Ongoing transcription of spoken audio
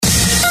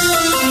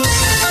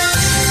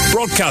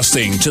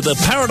broadcasting to the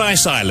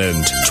Paradise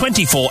Island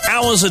 24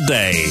 hours a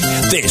day.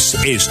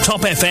 This is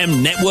Top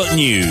FM Network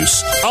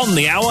News. On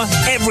the hour,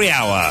 every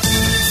hour.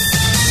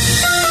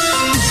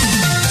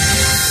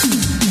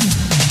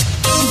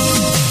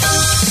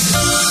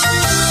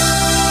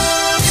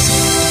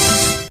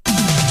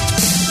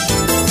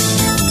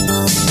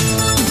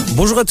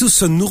 Bonjour à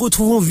tous, nous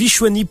retrouvons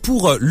Vishwani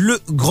pour le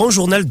grand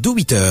journal de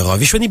 8h.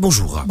 Vishwani,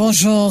 bonjour.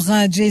 Bonjour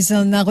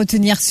Jason. À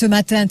retenir ce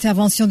matin,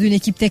 intervention d'une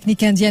équipe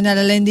technique indienne à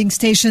la landing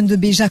station de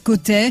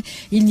Beja-Côté.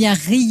 Il n'y a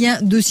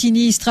rien de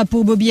sinistre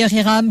pour Bobby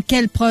Hiram.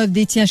 Quelle preuve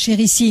détient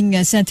Sherry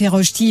Singh,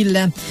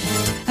 s'interroge-t-il.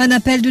 Un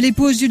appel de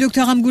l'épouse du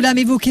Dr Amgoulam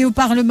évoqué au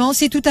Parlement,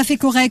 c'est tout à fait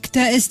correct,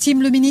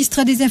 estime le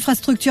ministre des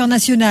Infrastructures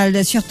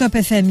nationales sur Top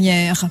FM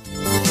hier.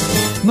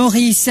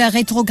 Maurice,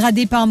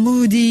 rétrogradé par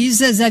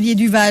Moody's, Xavier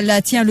Duval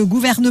tient le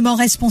gouvernement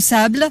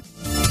responsable.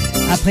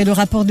 Après le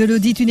rapport de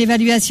l'audit, une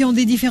évaluation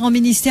des différents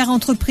ministères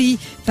entrepris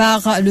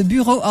par le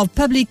Bureau of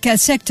Public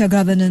Sector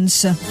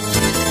Governance.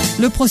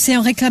 Le procès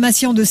en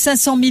réclamation de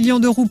 500 millions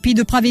de roupies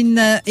de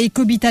Pravin et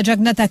Kobita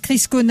Jagnata,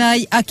 Chris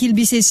Konai, Akhil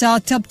Bisesa,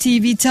 Top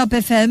TV, Top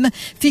FM,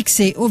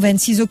 fixé au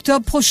 26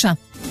 octobre prochain.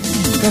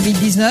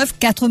 Covid-19,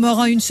 4 morts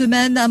en une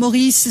semaine à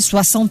Maurice,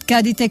 60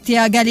 cas détectés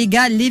à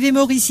Galéga. Lévé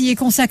Maurice y est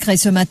consacré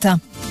ce matin.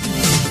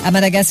 À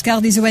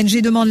Madagascar, des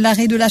ONG demandent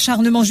l'arrêt de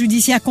l'acharnement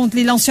judiciaire contre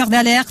les lanceurs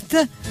d'alerte.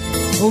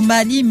 Au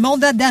Mali,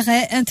 mandat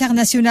d'arrêt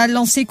international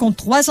lancé contre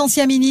 3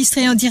 anciens ministres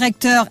et un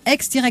directeur,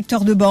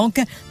 ex-directeur de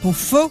banque, pour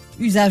faux,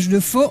 usage de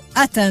faux,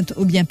 atteinte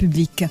aux biens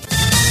publics.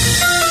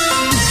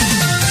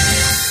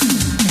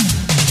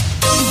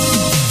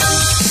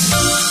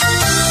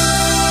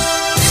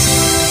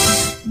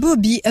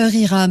 Bobby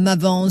Hiram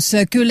avance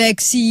que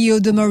l'ex-CEO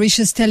de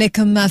Mauritius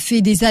Telecom a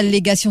fait des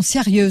allégations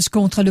sérieuses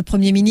contre le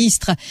Premier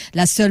ministre.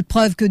 La seule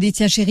preuve que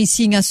détient Sherry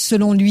Singh,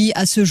 selon lui,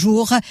 à ce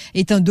jour,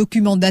 est un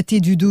document daté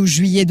du 12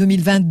 juillet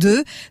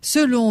 2022.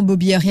 Selon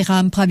Bobby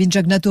Hiram, Pravin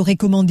Jagnat aurait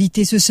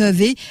commandité ce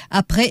survey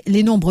après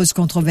les nombreuses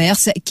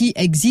controverses qui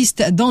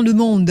existent dans le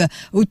monde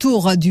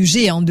autour du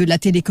géant de la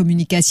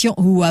télécommunication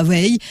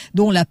Huawei,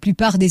 dont la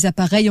plupart des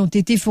appareils ont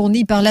été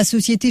fournis par la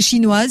société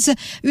chinoise.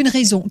 Une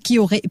raison qui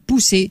aurait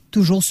poussé,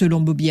 toujours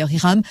selon Bobby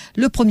Hiram,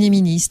 le Premier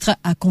ministre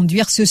à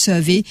conduire ce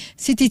survey.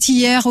 C'était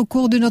hier au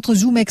cours de notre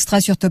Zoom Extra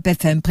sur Top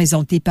FM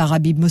présenté par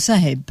Habib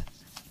Moussaheb.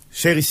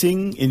 Sherry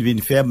Singh, il vient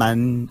faire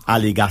une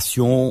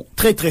allégation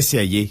très très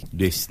sérieuse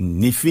de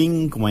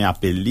sniffing, comment on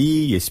appelle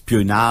lui,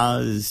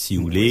 espionnage, si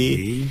vous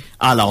voulez,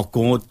 à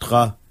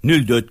l'encontre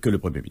nul d'autre que le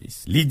Premier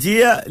ministre.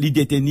 L'idée,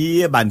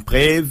 détenir une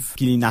preuve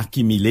qu'il a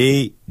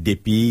accumulée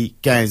depuis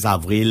 15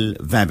 avril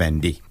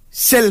 2022.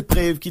 Seule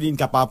preuve qu'il est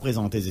capable de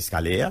présenter les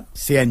escalaires,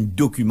 c'est un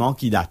document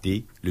qui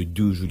datait le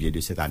 12 juillet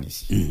de cette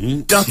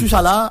année-ci. Dans tout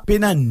ça là, il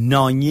y a un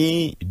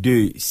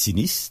de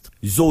sinistre,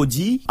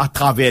 Zodi, à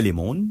travers le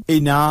monde, et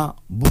il y a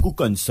beaucoup de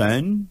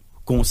concerns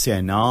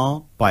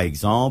concernant, par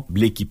exemple,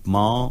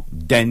 l'équipement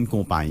d'une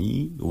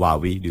compagnie,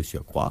 Huawei de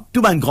surcroît.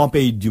 Tout un grand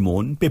pays du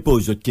monde peut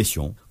poser d'autres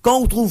questions. Quand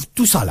on trouve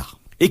tout ça là,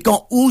 et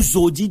quand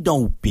Ouzodi dans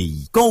le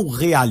pays, quand on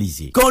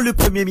réalisait, quand le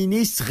Premier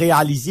ministre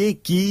réalisait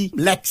qui,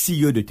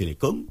 l'ex-CEO de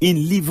Télécom,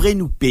 il livrait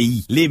nous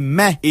pays, les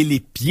mains et les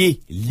pieds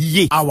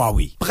liés à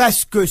Huawei.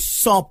 Presque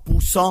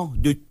 100%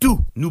 de tout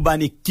nous ban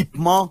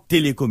équipement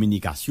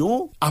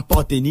télécommunication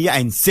appartenait à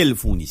un seul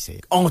fournisseur.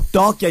 En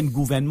tant qu'un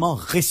gouvernement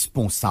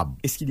responsable,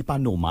 est-ce qu'il n'est pas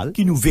normal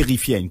qu'il nous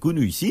vérifie un coup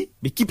nous ici,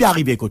 mais qui peut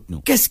arriver contre nous?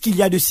 Qu'est-ce qu'il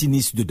y a de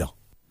sinistre dedans?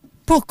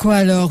 Pourquoi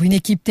alors une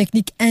équipe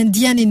technique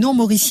indienne et non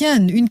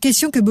mauricienne? Une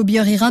question que Bobby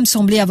Hiram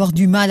semblait avoir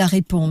du mal à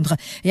répondre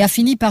et a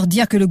fini par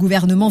dire que le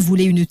gouvernement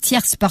voulait une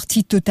tierce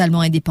partie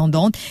totalement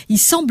indépendante. Il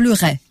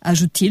semblerait,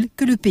 ajoute-t-il,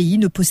 que le pays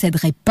ne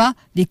posséderait pas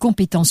les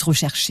compétences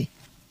recherchées.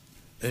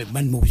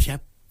 Mademoiselle,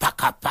 pas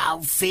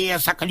capable de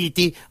faire sa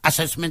qualité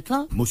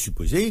assessment-là? Moi,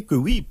 supposé que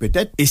oui,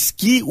 peut-être. Est-ce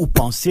qui ou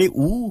pensez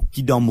ou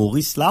qui dans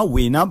Maurice là, ou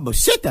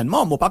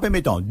certainement, moi pas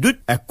permettant doute,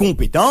 une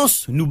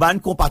compétence, nous ban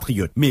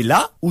compatriotes. Mais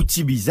là, ou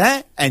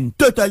Tibizin, un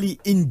totally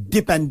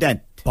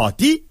independent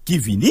parti qui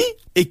vini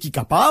et qui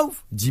capable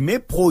d'y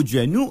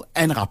produire nous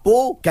un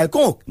rapport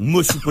quelconque.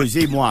 Moi,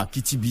 supposé, moi,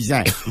 qui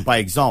Tibizin, par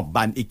exemple,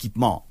 ban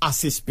équipement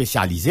assez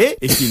spécialisé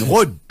et qui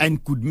rôde un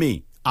coup de main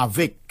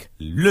avec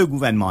le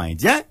gouvernement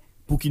indien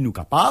pour qu'il nous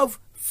capable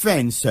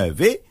fait un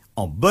survey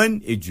en bonne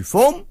et due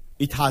forme.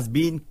 It has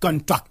been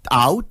contract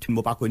out.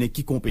 Moi pas connais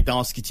qui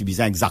compétence qui t'y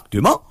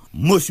exactement.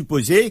 Moi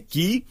supposé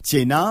qui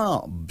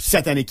tient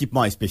certains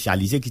équipements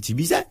spécialisés qui t'y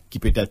qui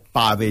peut-être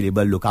pas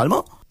available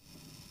localement.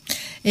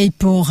 Et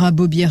pour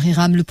Bobby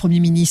Hiram, le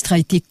Premier ministre a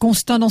été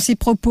constant dans ses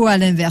propos à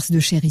l'inverse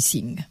de Sherry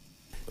Singh.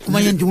 Non,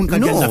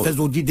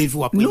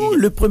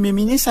 le Premier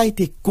ministre a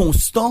été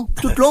constant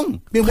tout le long.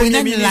 Mais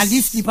la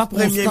liste n'est pas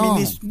constant.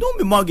 Non,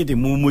 mais moi,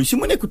 si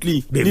moi écoute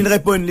lui, il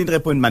répond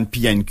man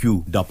PNQ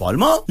dans le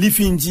Parlement, il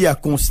finit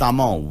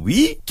constamment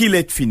oui, qu'il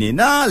est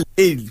finénal,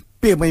 et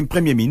le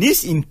Premier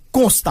ministre, il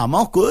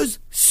constamment cause,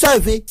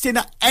 sauvé, c'est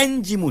dans un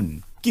dimoun.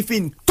 qui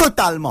finit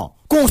totalement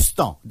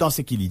constant dans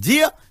ce qu'il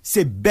dit,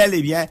 c'est bel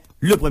et bien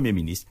le Premier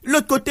ministre.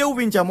 L'autre côté, où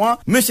vient moi,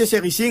 M.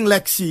 Seri-Singh,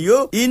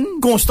 l'ex-CEO, in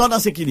constant dans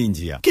ce qu'il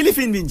dit. Qui les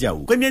fin vient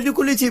où? Premier du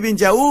coup, les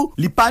vient où?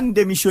 Les pan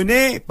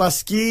démissionné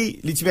parce qu'il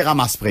les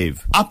ramasse preuve.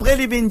 Après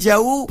les vient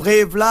où?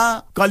 Preuve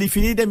là, quand il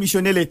finit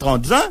démissionner les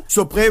 30 ans,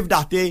 ce preuve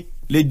daté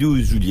les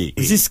 12 juillet.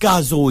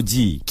 Jusqu'à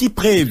Zodi, qui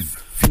preuve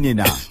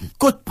finina?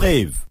 Côte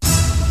preuve.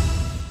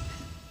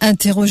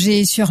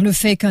 Interrogé sur le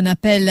fait qu'un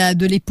appel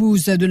de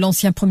l'épouse de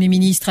l'ancien Premier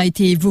ministre a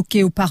été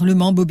évoqué au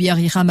Parlement, Bobby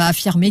Harira a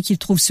affirmé qu'il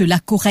trouve cela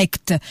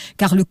correct,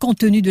 car le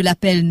contenu de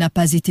l'appel n'a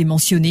pas été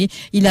mentionné.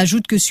 Il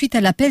ajoute que suite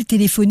à l'appel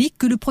téléphonique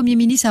que le Premier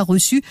ministre a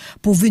reçu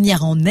pour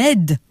venir en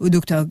aide au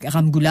Dr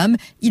Ramgoolam,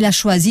 il a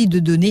choisi de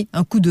donner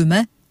un coup de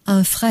main à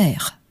un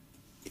frère.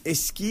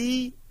 Est-ce que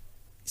le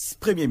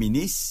Premier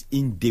ministre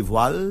il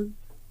dévoile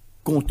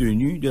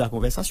contenu de la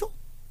conversation?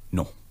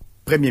 Non.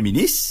 Premier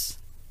ministre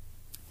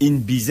il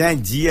besoin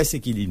dire ce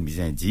qu'il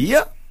besoin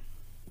dire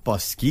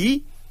parce que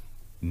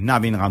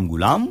Navin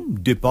Ramgoolam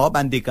de pas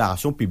une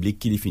déclaration publique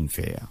qu'il fin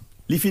faire.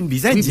 Il fin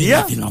besoin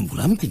dire Navin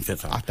Ramgoolam qui fait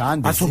ça.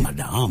 Attends, pas son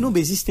madame. Non,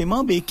 mais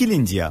justement, mais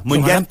qu'il dit.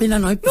 Mon gars,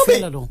 non,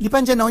 il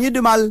pas dire rien de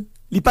mal.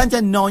 Il pas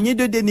dire rien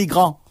de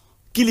dénigrant.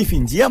 Qu'il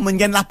fin dire, mon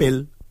gars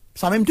l'appelle.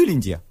 Ça même tout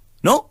l'india.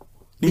 Non?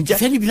 Mais tu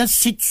fais les bilans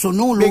cite son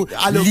nom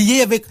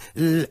lié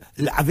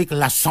avec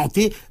la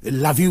santé,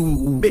 la vie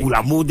ou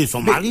l'amour de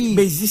son mari.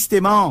 Mais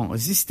justement.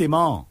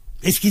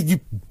 Est-ce qu'il dit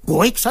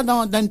correct ça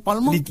dans le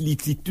Parlement? Il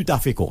est tout à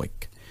fait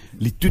correct.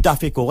 Il est tout à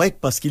fait correct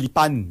parce qu'il n'est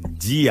pas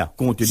dit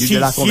compte tenu de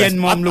la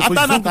conversation.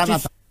 Attends. À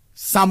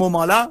ce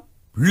moment-là,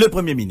 le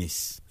Premier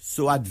ministre,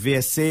 son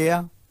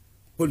adversaire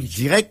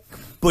direct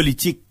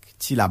politique,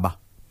 c'est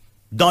là-bas.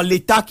 Dans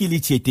l'état qu'il y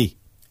était,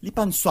 il n'a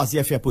pas choisi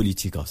à faire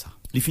politique comme ça.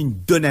 Il fin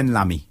donner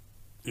l'ami.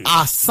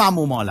 À ce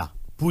moment-là,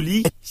 pour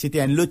lui,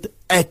 c'était un autre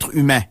être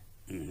humain,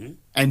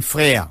 un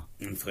frère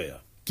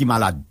qui est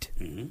malade,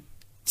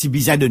 qui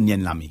besoin de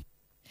l'ami.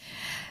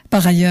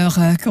 Par ailleurs,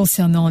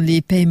 concernant les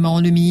paiements,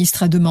 le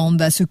ministre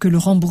demande à ce que le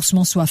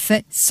remboursement soit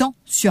fait sans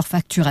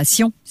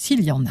surfacturation,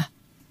 s'il y en a.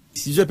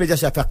 Si je paye la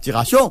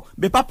surfacturation,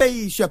 mais pas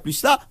payer sur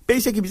plus là,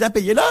 payer ce qui besoin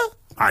payer là.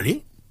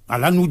 Allez,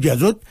 alors nous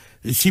disons autres,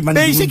 si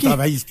maintenant nous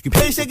travaillons,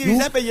 payer ce qui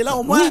besoin payer là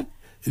au moins. Oui.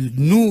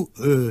 Nous,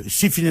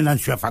 si finalement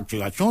sur la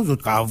facturation, nous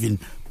travaillons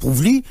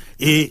prouvé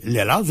et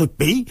là, autres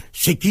pays,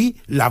 c'est qui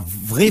la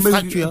vraie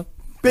facture.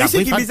 Payer ce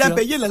qui besoin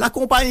payer la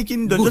compagnie qui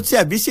nous donne notre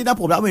service, c'est un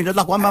problème, mais nous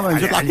la croix,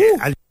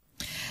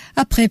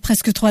 Après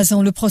presque 3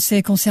 ans, le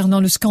procès concernant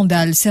le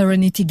scandale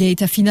Serenity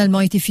Gate a finalement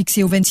été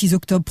fixé au 26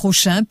 octobre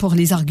prochain pour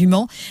les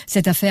arguments.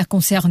 Cette affaire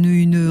concerne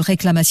une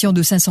réclamation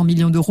de 500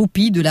 millions de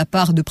roupies de la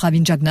part de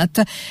Pravin Jagnnath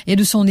et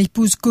de son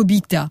épouse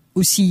Kobita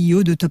au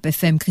CEO de Top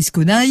FM Chris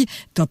Konai,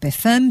 Top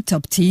FM,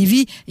 Top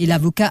TV et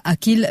l'avocat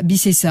Akil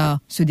Bisessar.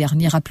 Ce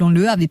dernier,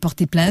 rappelons-le, avait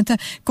porté plainte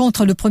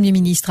contre le Premier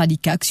ministre Ali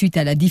Kak suite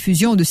à la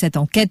diffusion de cette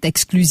enquête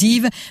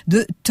exclusive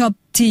de Top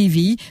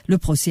TV. Le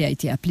procès a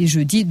été appelé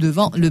jeudi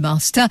devant le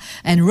Master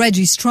and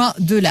Registrar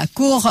de la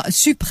Cour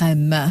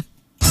suprême.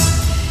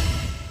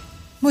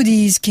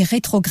 Moody's qui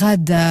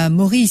rétrograde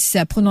Maurice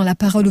prenant la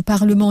parole au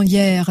Parlement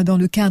hier dans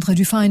le cadre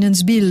du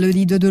Finance Bill. Le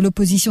leader de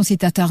l'opposition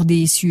s'est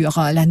attardé sur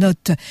la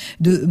note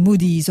de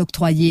Moody's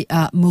octroyée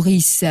à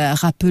Maurice.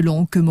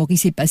 Rappelons que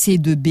Maurice est passé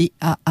de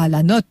BAA,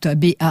 la note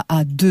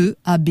BAA2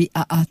 à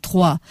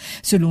BAA3.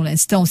 Selon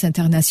l'instance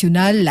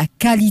internationale, la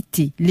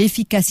qualité,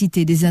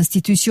 l'efficacité des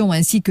institutions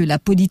ainsi que la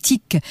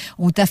politique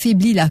ont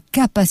affaibli la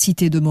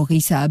capacité de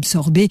Maurice à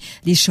absorber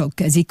les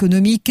chocs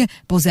économiques.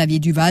 Pour Xavier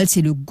Duval,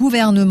 c'est le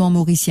gouvernement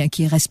mauricien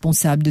qui est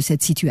responsable de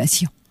cette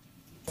situation.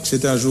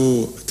 C'est un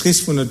jour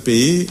triste pour notre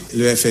pays.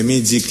 Le FMI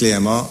dit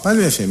clairement, pas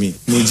le FMI,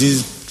 nous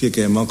disent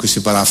clairement que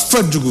c'est pas la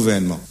faute du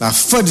gouvernement, la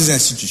faute des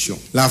institutions,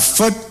 la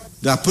faute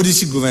de la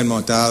politique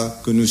gouvernementale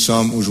que nous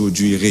sommes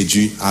aujourd'hui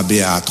réduits à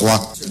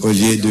BA3 au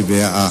lieu de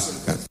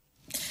BA4.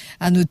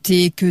 À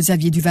noter que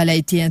Xavier Duval a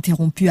été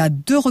interrompu à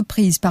 2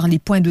 reprises par les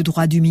points de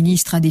droit du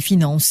ministre des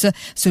Finances.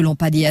 Selon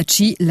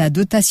Padiachi, la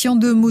dotation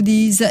de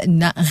Moody's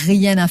n'a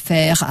rien à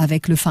faire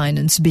avec le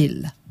Finance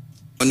Bill.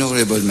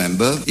 Honorable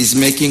member is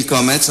making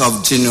comments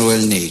of general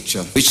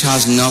nature, which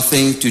has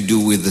nothing to do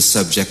with the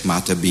subject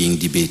matter being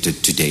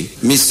debated today.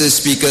 Mr.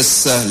 Speaker,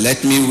 sir,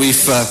 let me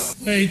refer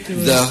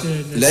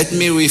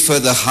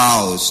the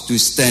House to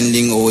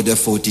Standing Order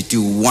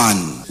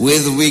 42.1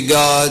 with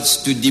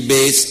regards to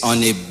debates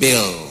on a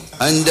bill.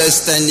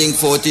 Understanding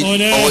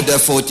Order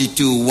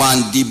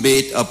 42.1,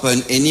 debate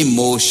upon any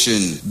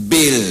motion,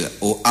 bill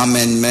or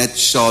amendment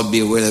shall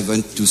be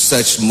relevant to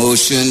such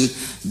motion,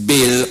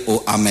 bill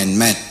or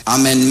amendment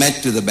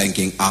to the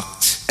Banking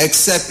Act,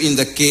 except in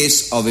the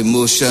case of a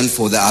motion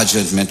for the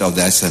adjournment of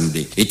the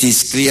Assembly. It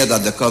is clear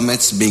that the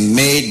comments being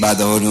made by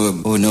the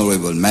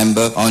honorable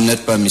member are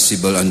not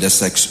permissible under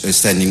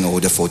Standing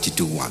Order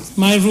 42.1.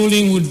 My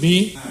ruling would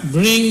be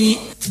bring...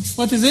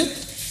 What is it?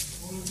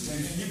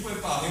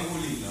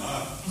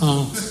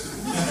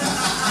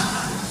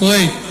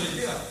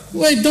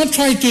 Wait, don't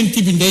try to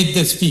intimidate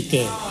the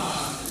speaker.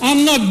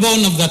 I'm not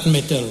born of that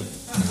metal.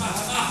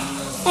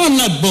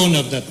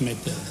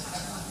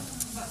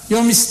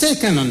 You're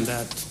mistaken on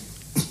that.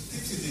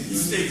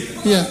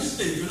 Yeah.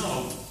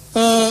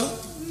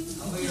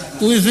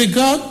 With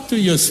regard to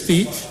your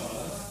speech,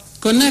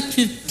 connect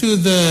it to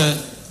the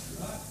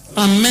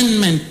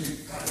amendment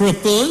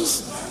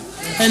proposed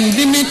and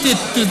limit it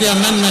to the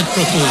amendment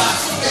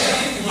proposed.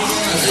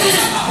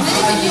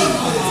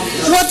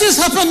 What is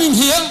happening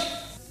here?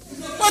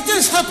 What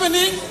is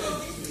happening?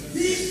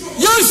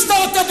 You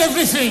started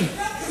everything.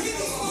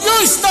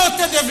 You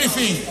started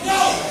everything.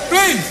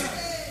 Please,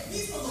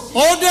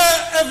 order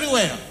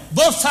everywhere,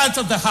 both sides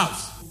of the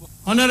House.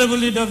 Honorable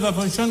Leader of the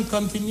Opposition,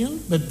 continue,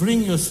 but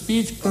bring your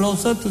speech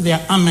closer to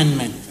their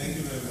amendment.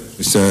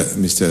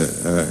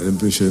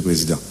 Monsieur le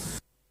Président.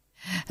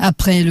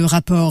 Après le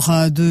rapport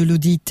de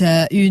l'audit,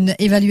 une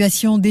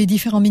évaluation des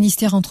différents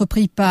ministères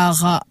entrepris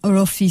par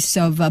l'Office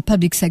of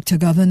Public Sector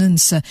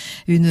Governance,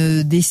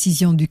 une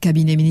décision du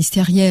cabinet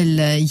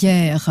ministériel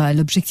hier.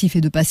 L'objectif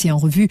est de passer en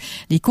revue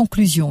les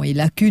conclusions et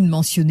lacunes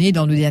mentionnées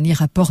dans le dernier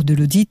rapport de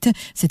l'audit.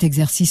 Cet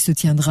exercice se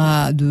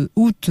tiendra de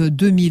août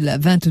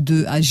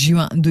 2022 à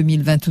juin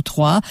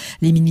 2023.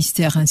 Les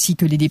ministères ainsi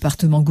que les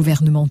départements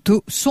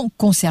gouvernementaux sont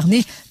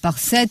concernés par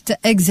cet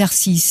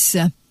exercice.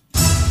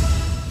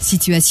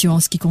 Situation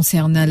en ce qui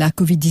concerne la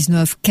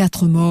Covid-19,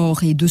 4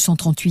 morts et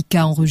 238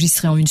 cas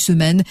enregistrés en une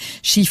semaine.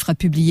 Chiffre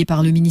publié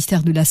par le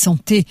ministère de la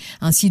Santé.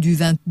 Ainsi, du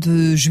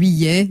 22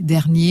 juillet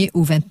dernier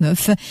au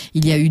 29,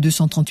 il y a eu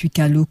 238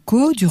 cas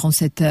locaux. Durant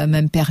cette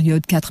même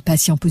période, 4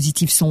 patients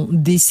positifs sont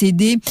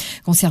décédés.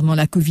 Concernant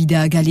la Covid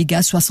à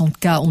Galega, 60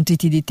 cas ont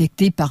été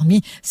détectés.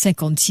 Parmi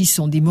 56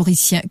 sont des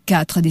Mauriciens,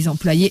 4 des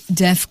employés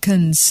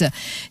d'Efkens.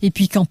 Et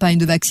puis, campagne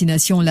de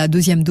vaccination. La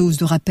deuxième dose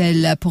de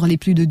rappel pour les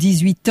plus de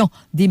 18 ans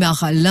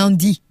démarre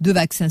lundi. 2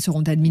 vaccins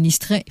seront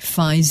administrés,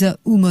 Pfizer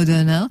ou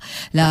Moderna.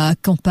 La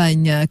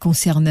campagne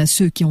concerne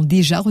ceux qui ont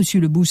déjà reçu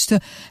la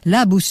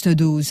boost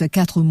dose.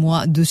 4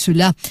 mois de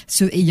cela,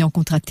 ceux ayant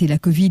contracté la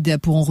Covid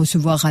pourront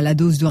recevoir la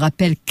dose de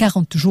rappel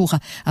 40 jours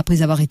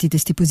après avoir été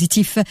testés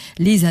positifs.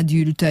 Les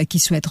adultes qui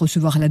souhaitent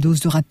recevoir la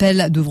dose de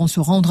rappel devront se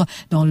rendre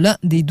dans l'un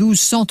des 12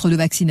 centres de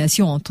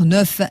vaccination entre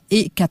 9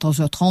 et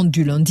 14h30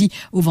 du lundi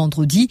au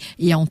vendredi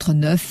et entre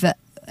 9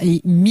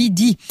 et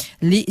midi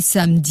les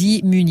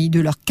samedis, munis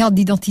de leur carte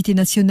d'identité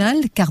nationale,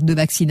 carte de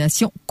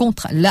vaccination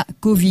contre la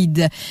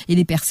Covid. Et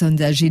les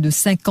personnes âgées de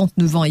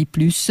 59 ans et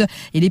plus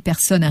et les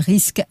personnes à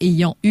risque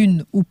ayant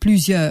une ou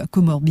plusieurs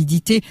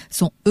comorbidités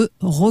sont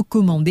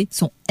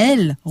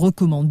elles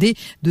recommandées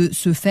de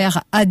se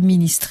faire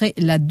administrer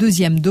la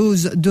deuxième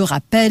dose de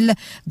rappel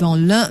dans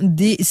l'un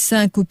des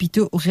 5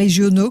 hôpitaux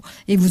régionaux.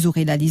 Et vous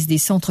aurez la liste des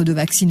centres de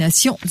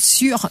vaccination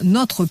sur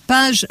notre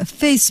page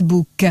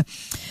Facebook.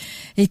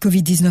 Et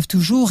Covid-19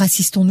 toujours,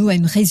 assistons-nous à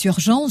une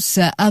résurgence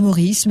à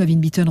Maurice. Mavin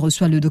Beaton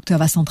reçoit le docteur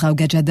Vassantra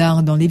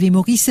Ogadjadar dans l'Évé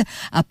Maurice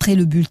après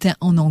le bulletin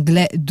en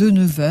anglais de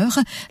 9h.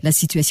 La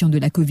situation de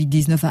la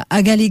Covid-19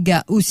 à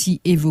Galega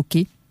aussi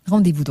évoquée.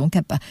 Rendez-vous donc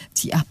à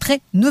partir après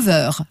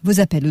 9h.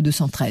 Vos appels au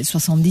 213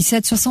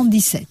 77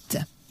 77.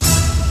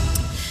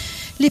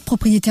 Les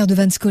propriétaires de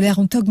vannes scolaires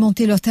ont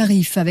augmenté leurs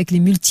tarifs avec les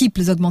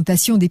multiples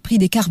augmentations des prix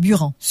des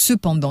carburants.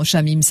 Cependant,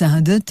 Shamim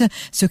Sahadat,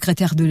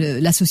 secrétaire de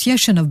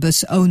l'Association of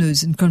Bus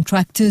Owners and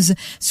Contractors,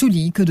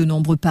 souligne que de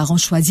nombreux parents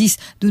choisissent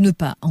de ne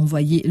pas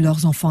envoyer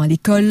leurs enfants à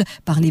l'école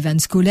par les vannes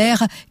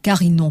scolaires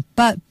car ils n'ont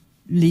pas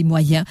les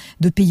moyens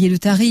de payer le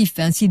tarif.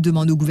 Ainsi, il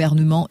demande au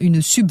gouvernement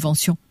une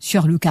subvention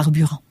sur le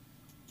carburant.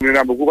 Il y en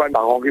a beaucoup de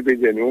parents qui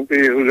payent nous.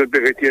 Et je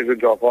peux retirer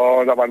les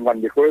enfants dans une vanne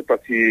d'école parce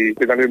que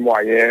c'est dans les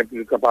moyens pour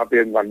ne pas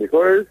payer une vanne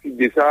d'école. Si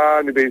dit ça,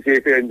 nous pouvons essayer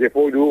de faire un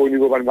défaut au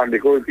niveau de la vanne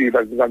d'école, puis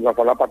parce que les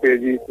enfants là pas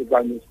payer une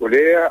vanne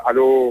scolaire.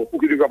 Alors, pour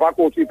qu'ils ne soient pas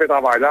continuer ce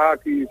travail-là,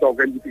 qui sont en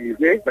train de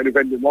difficulté, nous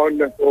faisons une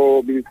demande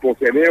au ministre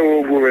concerné,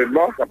 au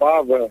gouvernement,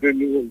 capable de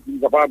nous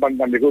capable de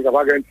vanne d'école,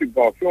 capable de gagner une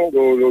subvention,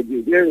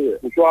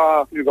 ou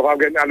soit, nous capable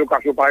de gagner une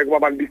allocation, par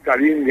exemple, vanne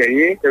biscaline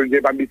gagner, c'est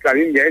une vanne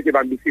biscaline gagner, c'est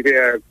vanne biscaline qui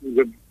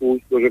fait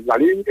pour la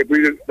ligne. Et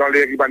puis, dans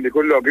les ribans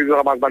d'école, ils ont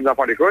ramassé des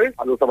enfants d'école.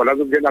 Alors, ça va là,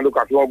 nous gagnons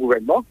l'allocation au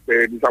gouvernement.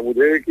 Et nous savons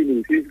qu'ils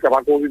nous aussi, ça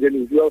va conduire des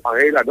mesures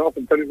pareilles là-dedans.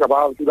 Comme ça, nous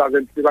savons tout dans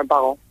un petit peu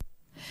par an.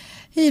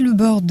 Et le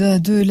board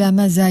de la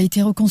MASA a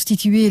été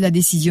reconstitué. La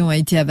décision a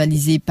été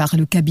avalisée par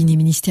le cabinet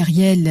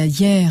ministériel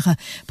hier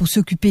pour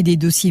s'occuper des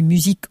dossiers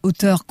musique,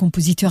 auteurs,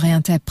 compositeurs et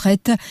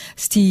interprètes.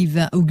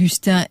 Steve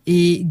Augustin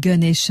et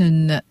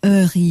Ganeshan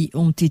Uri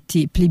ont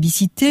été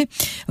plébiscités.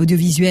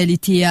 Audiovisuel et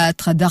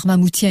théâtre, Dharma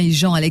Moutien et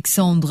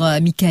Jean-Alexandre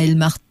Michael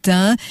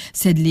Martin.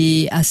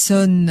 Sedley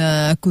Hasson,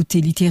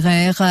 côté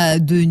littéraire,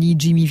 Denis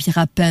Jimmy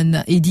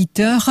Virapen,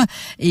 éditeur,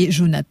 et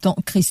Jonathan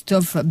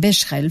Christophe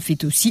Becherel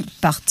fait aussi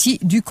partie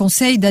du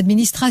conseil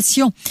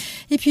d'administration.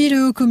 Et puis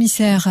le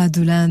haut-commissaire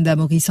de l'Inde à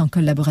Maurice, en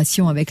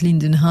collaboration avec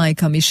l'Indian High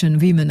Commission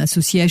Women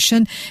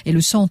Association et le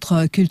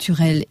centre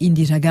culturel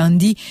Indira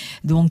Gandhi,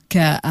 donc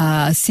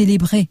a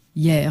célébré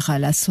hier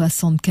la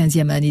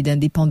 75e année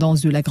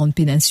d'indépendance de la Grande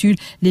Péninsule.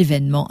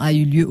 L'événement a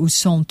eu lieu au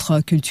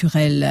centre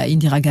culturel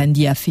Indira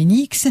Gandhi à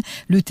Phoenix.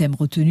 Le thème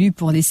retenu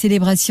pour les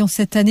célébrations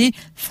cette année,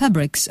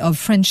 Fabrics of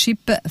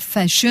Friendship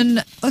Fashion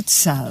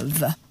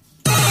Utsav.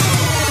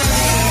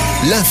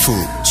 L'info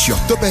sur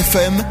Top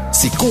FM,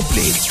 c'est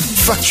complet,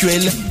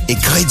 factuel et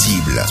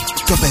crédible.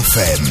 Top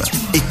FM,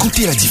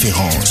 écoutez la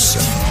différence.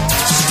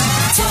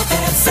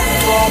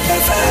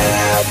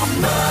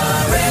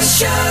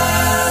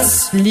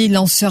 Les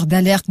lanceurs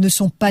d'alerte ne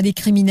sont pas des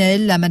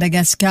criminels. À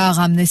Madagascar,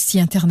 Amnesty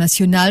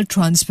International,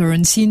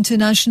 Transparency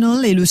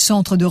International et le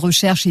Centre de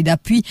recherche et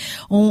d'appui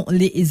ont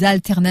les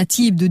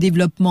alternatives de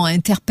développement,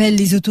 interpellent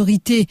les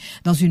autorités.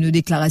 Dans une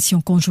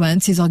déclaration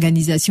conjointe, ces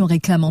organisations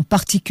réclament en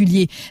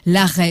particulier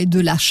l'arrêt de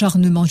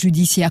l'acharnement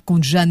judiciaire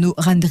contre Jano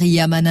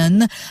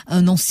Randriamanan,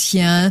 un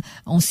ancien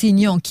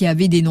enseignant qui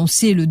avait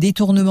dénoncé le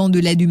détournement de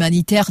l'aide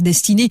humanitaire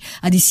destinée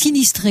à des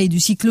sinistrés du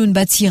cyclone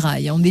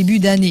Batsirai en début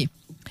d'année.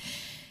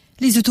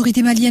 Les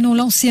autorités maliennes ont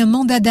lancé un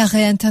mandat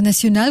d'arrêt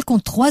international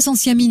contre 3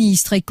 anciens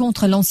ministres et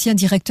contre l'ancien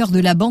directeur de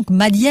la Banque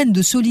malienne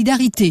de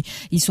solidarité.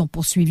 Ils sont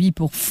poursuivis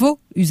pour faux,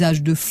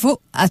 usage de faux,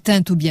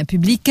 atteinte aux biens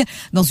publics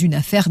dans une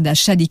affaire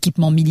d'achat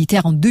d'équipements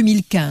militaires en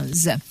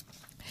 2015.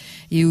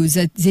 Et aux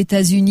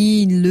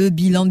États-Unis, le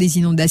bilan des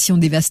inondations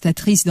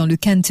dévastatrices dans le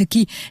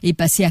Kentucky est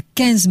passé à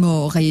 15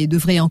 morts et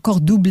devrait encore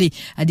doubler,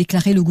 a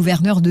déclaré le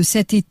gouverneur de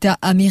cet État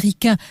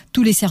américain.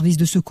 Tous les services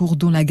de secours,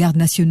 dont la garde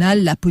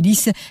nationale, la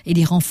police et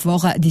les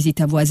renforts des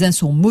États voisins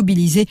sont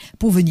mobilisés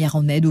pour venir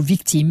en aide aux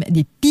victimes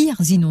des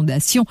pires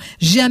inondations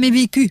jamais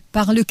vécues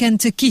par le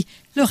Kentucky.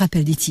 Le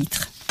rappel des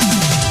titres.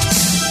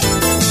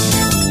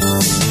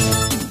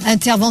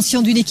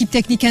 Intervention d'une équipe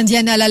technique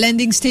indienne à la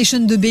landing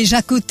station de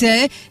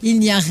Beja-Côté. Il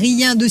n'y a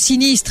rien de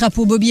sinistre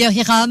pour Bobby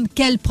Hiram.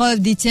 Quelle preuve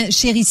détient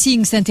Sherry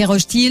Singh,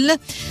 s'interroge-t-il.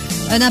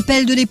 Un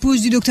appel de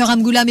l'épouse du Dr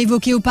Amgoulam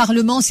évoqué au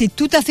Parlement, c'est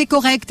tout à fait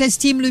correct,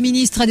 estime le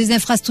ministre des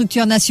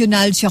Infrastructures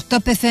nationales sur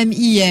Top FM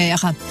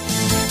hier.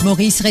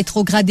 Maurice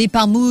rétrogradé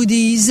par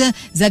Moody's.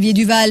 Xavier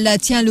Duval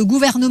tient le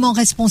gouvernement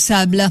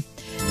responsable.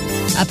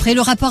 Après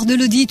le rapport de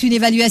l'audit, une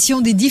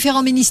évaluation des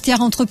différents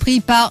ministères entrepris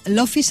par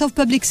l'Office of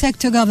Public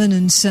Sector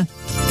Governance.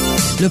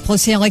 Le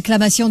procès en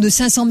réclamation de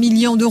 500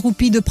 millions de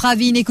roupies de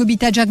Pravin et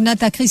Kobita Jagnat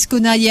à Chris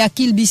Konai et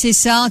Akil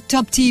Bissessa,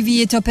 Top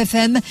TV et Top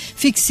FM,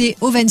 fixé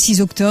au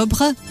 26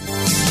 octobre.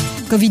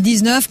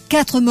 Covid-19,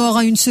 4 morts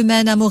en une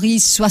semaine à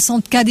Maurice,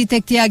 60 cas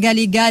détectés à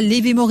Galéga,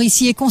 Lévé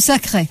Mauricie est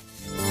consacré.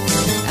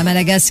 À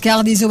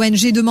Madagascar, des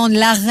ONG demandent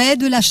l'arrêt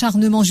de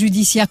l'acharnement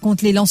judiciaire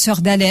contre les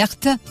lanceurs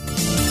d'alerte.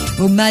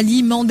 Au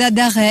Mali, mandat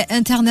d'arrêt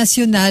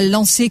international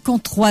lancé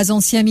contre 3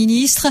 anciens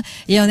ministres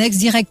et un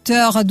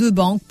ex-directeur de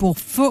banque pour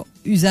faux,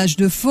 usage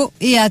de faux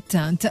et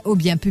atteinte aux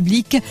biens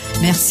publics.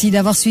 Merci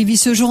d'avoir suivi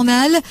ce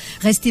journal.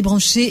 Restez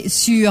branchés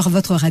sur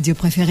votre radio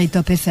préférée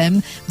Top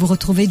FM. Vous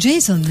retrouvez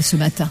Jason ce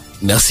matin.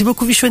 Merci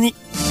beaucoup Vishwani.